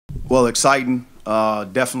Well, exciting.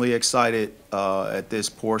 Definitely excited at this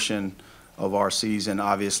portion of our season.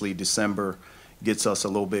 Obviously, December gets us a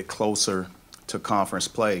little bit closer to conference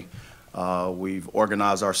play. We've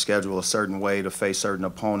organized our schedule a certain way to face certain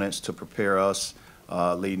opponents to prepare us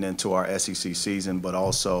leading into our SEC season, but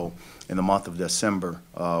also in the month of December,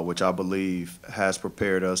 which I believe has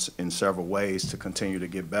prepared us in several ways to continue to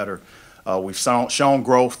get better. We've shown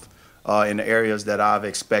growth in the areas that I've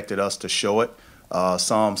expected us to show it.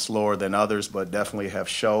 Some slower than others, but definitely have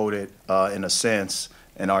showed it in a sense.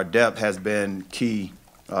 And our depth has been key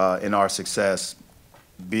in our success.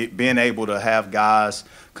 Being able to have guys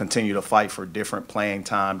continue to fight for different playing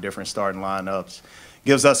time, different starting lineups,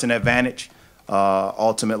 gives us an advantage.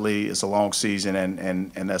 Ultimately, it's a long season,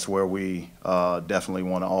 and that's where we definitely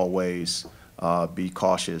want to always be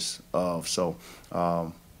cautious of. So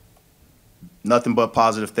nothing but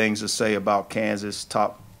positive things to say about Kansas,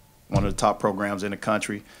 one of the top programs in the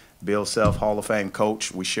country. Bill Self, Hall of Fame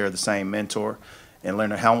coach. We share the same mentor, and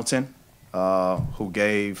Leonard Hamilton, who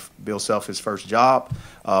gave Bill Self his first job,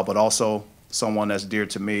 but also someone that's dear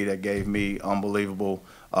to me that gave me unbelievable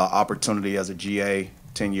opportunity as a GA,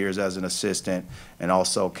 10 years as an assistant, and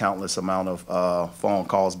also countless amount of phone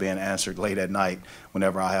calls being answered late at night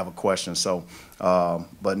whenever I have a question. So,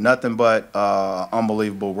 but nothing but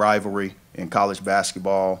unbelievable rivalry in college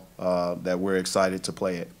basketball that we're excited to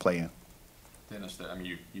play in. Dennis, I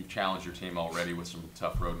mean, you challenged your team already with some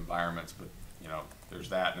tough road environments, but you know, there's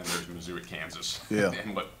that, and then there's Mizzou at Kansas, yeah.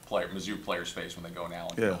 and what Mizzou players face when they go in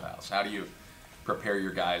Allen Fieldhouse. How do you prepare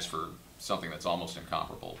your guys for something that's almost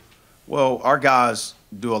incomparable? Well, our guys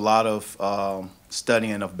do a lot of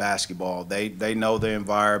studying of basketball. They know the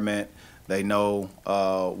environment. They know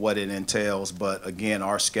what it entails. But, again,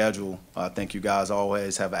 our schedule, I think you guys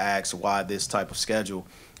always have asked why this type of schedule.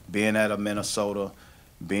 Being at a Minnesota,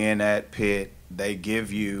 being at Pitt, they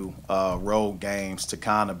give you road games to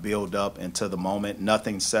kind of build up into the moment.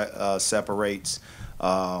 Nothing separates,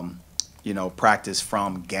 practice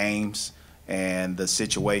from games. And the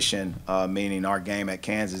situation, meaning our game at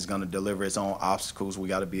Kansas is going to deliver its own obstacles. We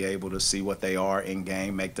got to be able to see what they are in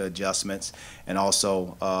game, make the adjustments, and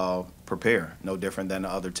also prepare, no different than the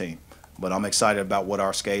other team. But I'm excited about what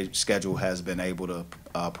our schedule has been able to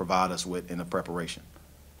provide us with in the preparation.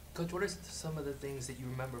 Coach, what are some of the things that you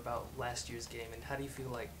remember about last year's game, and how do you feel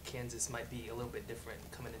like Kansas might be a little bit different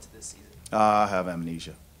coming into this season? I have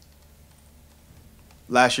amnesia.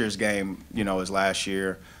 Last year's game, is last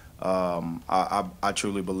year. I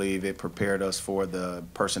truly believe it prepared us for the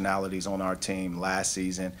personalities on our team last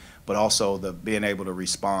season, but also the being able to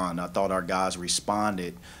respond. I thought our guys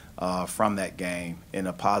responded from that game in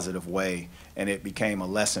a positive way, and it became a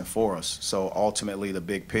lesson for us. So ultimately, the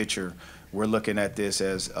big picture, we're looking at this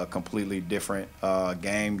as a completely different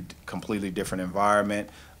game, completely different environment.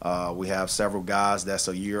 We have several guys that's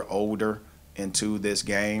a year older into this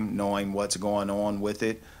game, knowing what's going on with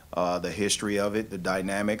it. The history of it, the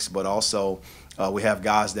dynamics, but also we have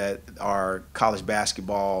guys that are college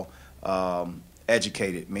basketball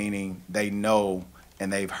educated, meaning they know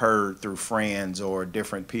and they've heard through friends or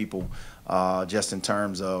different people just in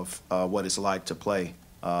terms of what it's like to play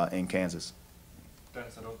in Kansas.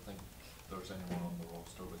 Dennis, I don't think there's anyone on the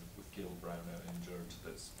roster with Caleb Brown out injured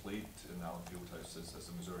that's played in Allen Fieldhouse as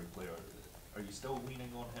a Missouri player. Are you still leaning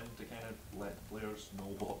on him to kind of let players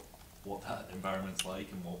know what that environment's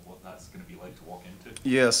like and what that's going to be like to walk into?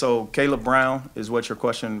 Yeah, so Caleb Brown is what your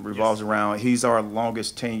question revolves around. He's our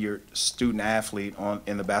longest tenured student athlete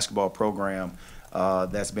in the basketball program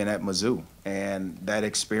that's been at Mizzou. And that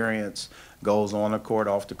experience goes on the court,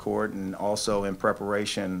 off the court, and also in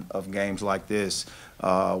preparation of games like this.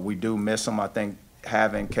 We do miss him. I think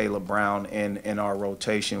having Caleb Brown in our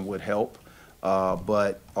rotation would help.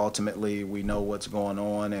 But ultimately, we know what's going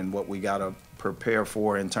on and what we got to prepare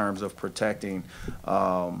for in terms of protecting,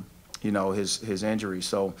 his injury.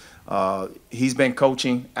 So he's been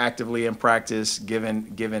coaching actively in practice,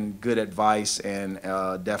 giving good advice, and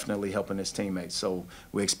definitely helping his teammates. So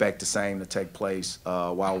we expect the same to take place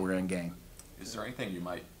while we're in game. Is there anything you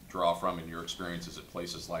might draw from in your experiences at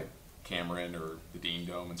places like Cameron or the Dean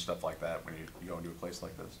Dome and stuff like that when you go into a place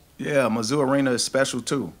like this? Yeah, Mizzou Arena is special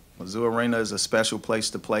too. Mizzou Arena is a special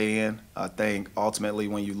place to play in. I think ultimately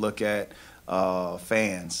when you look at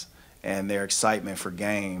fans and their excitement for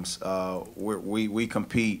games, we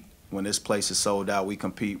compete when this place is sold out. We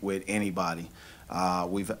compete with anybody.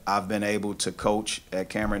 I've been able to coach at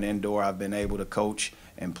Cameron Indoor. I've been able to coach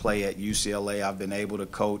and play at UCLA. I've been able to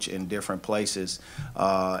coach in different places,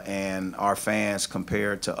 and our fans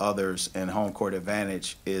compared to others and home court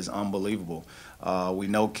advantage is unbelievable. We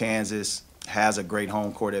know Kansas has a great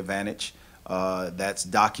home court advantage. that's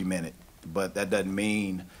documented. But that doesn't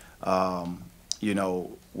mean,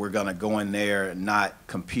 we're going to go in there and not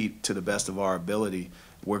compete to the best of our ability.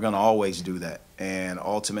 We're going to always do that. And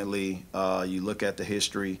ultimately, you look at the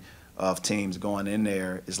history of teams going in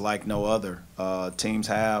there, it's like no other. Teams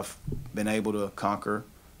have been able to conquer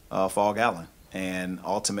Fog Allen. And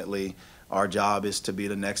ultimately, our job is to be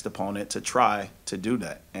the next opponent to try to do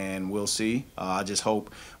that. And we'll see. I just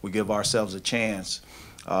hope we give ourselves a chance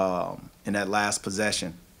in that last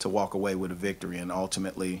possession to walk away with a victory. And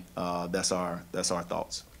ultimately, that's our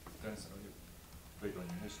thoughts. Dennis, great on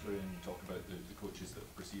your history, and you talk about the coaches that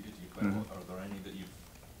have preceded you quite a lot. Are there any that you've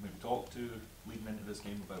maybe talked to leading into this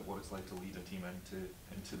game about what it's like to lead a team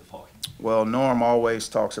into the Fog? Well, Norm always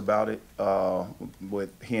talks about it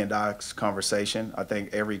with he and Doc's conversation. I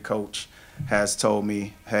think every coach has told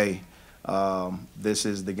me, hey, this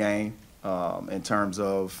is the game in terms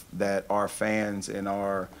of that our fans and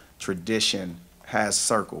our tradition has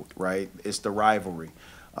circled, right? It's the rivalry.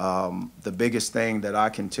 The biggest thing that I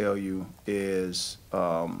can tell you is,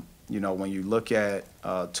 when you look at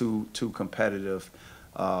two competitive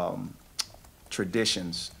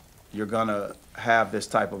traditions, you're gonna have this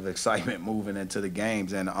type of excitement moving into the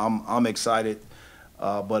games, and I'm excited.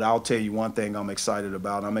 But I'll tell you one thing I'm excited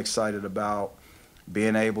about. I'm excited about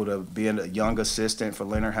being able to be a young assistant for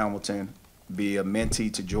Leonard Hamilton, be a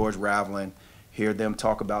mentee to George Raveling, hear them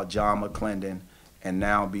talk about John McClendon, and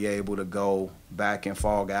now be able to go back in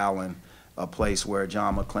Fog Allen, a place where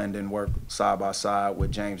John McClendon worked side by side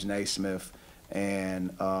with James Naismith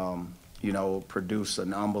and, produced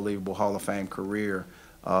an unbelievable Hall of Fame career,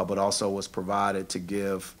 but also was provided to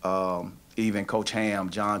give even Coach Ham,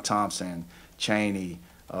 John Thompson, Chaney,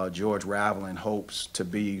 George Raveling hopes to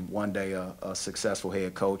be one day a successful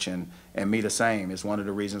head coach, and me the same. It's one of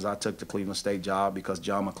the reasons I took the Cleveland State job, because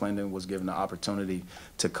John McClendon was given the opportunity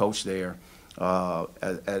to coach there.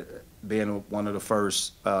 At being one of the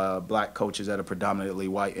first black coaches at a predominantly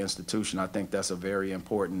white institution, I think that's a very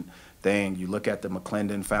important thing. You look at the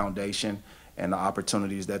McClendon Foundation and the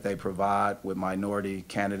opportunities that they provide with minority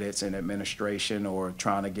candidates in administration or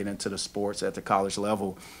trying to get into the sports at the college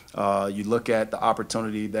level. You look at the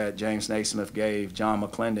opportunity that James Naismith gave John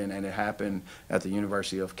McClendon, and it happened at the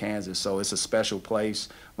University of Kansas. So it's a special place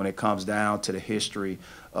when it comes down to the history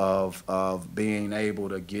of being able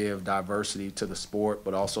to give diversity to the sport,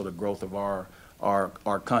 but also the growth of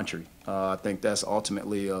our country. I think that's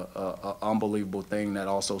ultimately a unbelievable thing that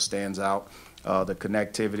also stands out. The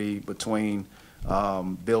connectivity between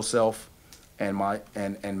Bill Self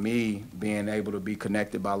and me being able to be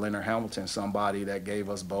connected by Leonard Hamilton, somebody that gave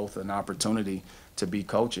us both an opportunity to be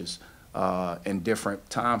coaches in different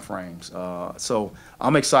time frames. So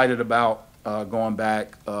I'm excited about going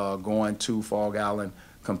back, going to Fog Allen,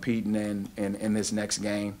 competing in this next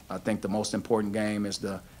game. I think the most important game is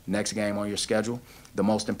the next game on your schedule. The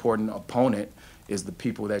most important opponent is the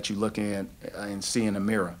people that you look in and see in the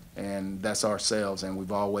mirror, and that's ourselves, and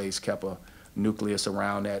we've always kept a nucleus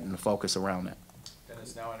around that and a focus around that.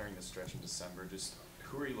 Dennis, now entering the stretch in December, just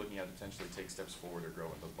who are you looking at to potentially take steps forward or grow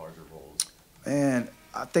into larger roles? And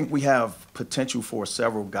I think we have potential for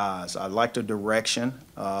several guys. I like the direction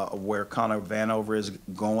of where Connor Vanover is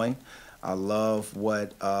going. I love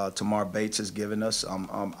what Tamar Bates has given us.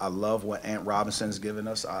 I love what Ant Robinson has given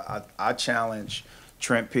us. I challenge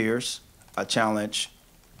Trent Pierce. I challenge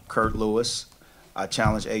Kurt Lewis. I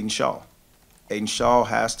challenge Aiden Shaw. Aiden Shaw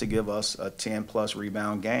has to give us a 10-plus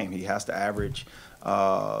rebound game. He has to average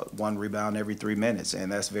 1 rebound every 3 minutes, and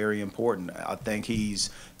that's very important. I think he's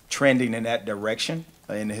trending in that direction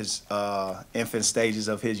in his infant stages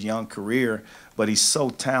of his young career, but he's so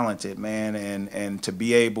talented, man, and to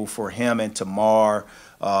be able for him and Tamar,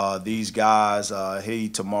 these guys,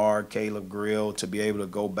 Tamar, Caleb Grill, to be able to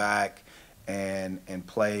go back and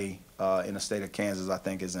play in the state of Kansas, I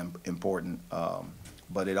think is important.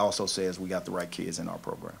 But it also says we got the right kids in our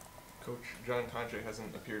program. Coach, John Conche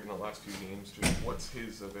hasn't appeared in the last few games. Just what's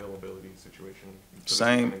his availability situation?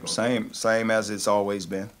 Same as it's always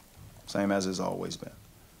been. Same as it's always been.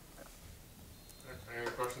 Any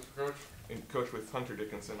other questions for Coach? And Coach, with Hunter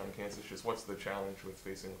Dickinson on Kansas, just what's the challenge with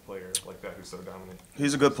facing a player like that who's so dominant?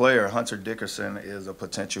 He's a good player. Hunter Dickinson is a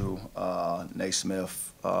potential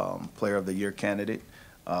Naismith Player of the Year candidate.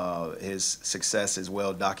 His success is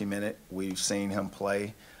well documented. We've seen him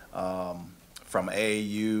play from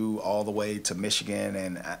AAU all the way to Michigan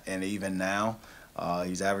and even now.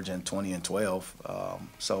 He's averaging 20 and 12.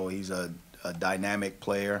 So he's a dynamic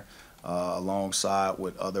player alongside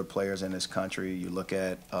with other players in this country. You look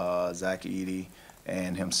at Zach Edey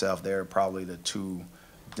and himself, they're probably the two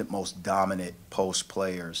the most dominant post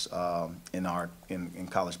players in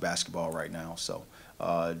college basketball right now. So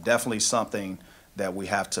definitely something that we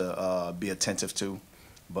have to be attentive to.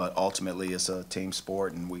 But ultimately, it's a team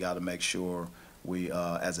sport, and we got to make sure we,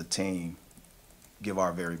 as a team, give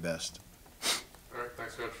our very best. All right,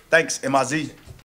 thanks, Coach. Thanks, MIZ.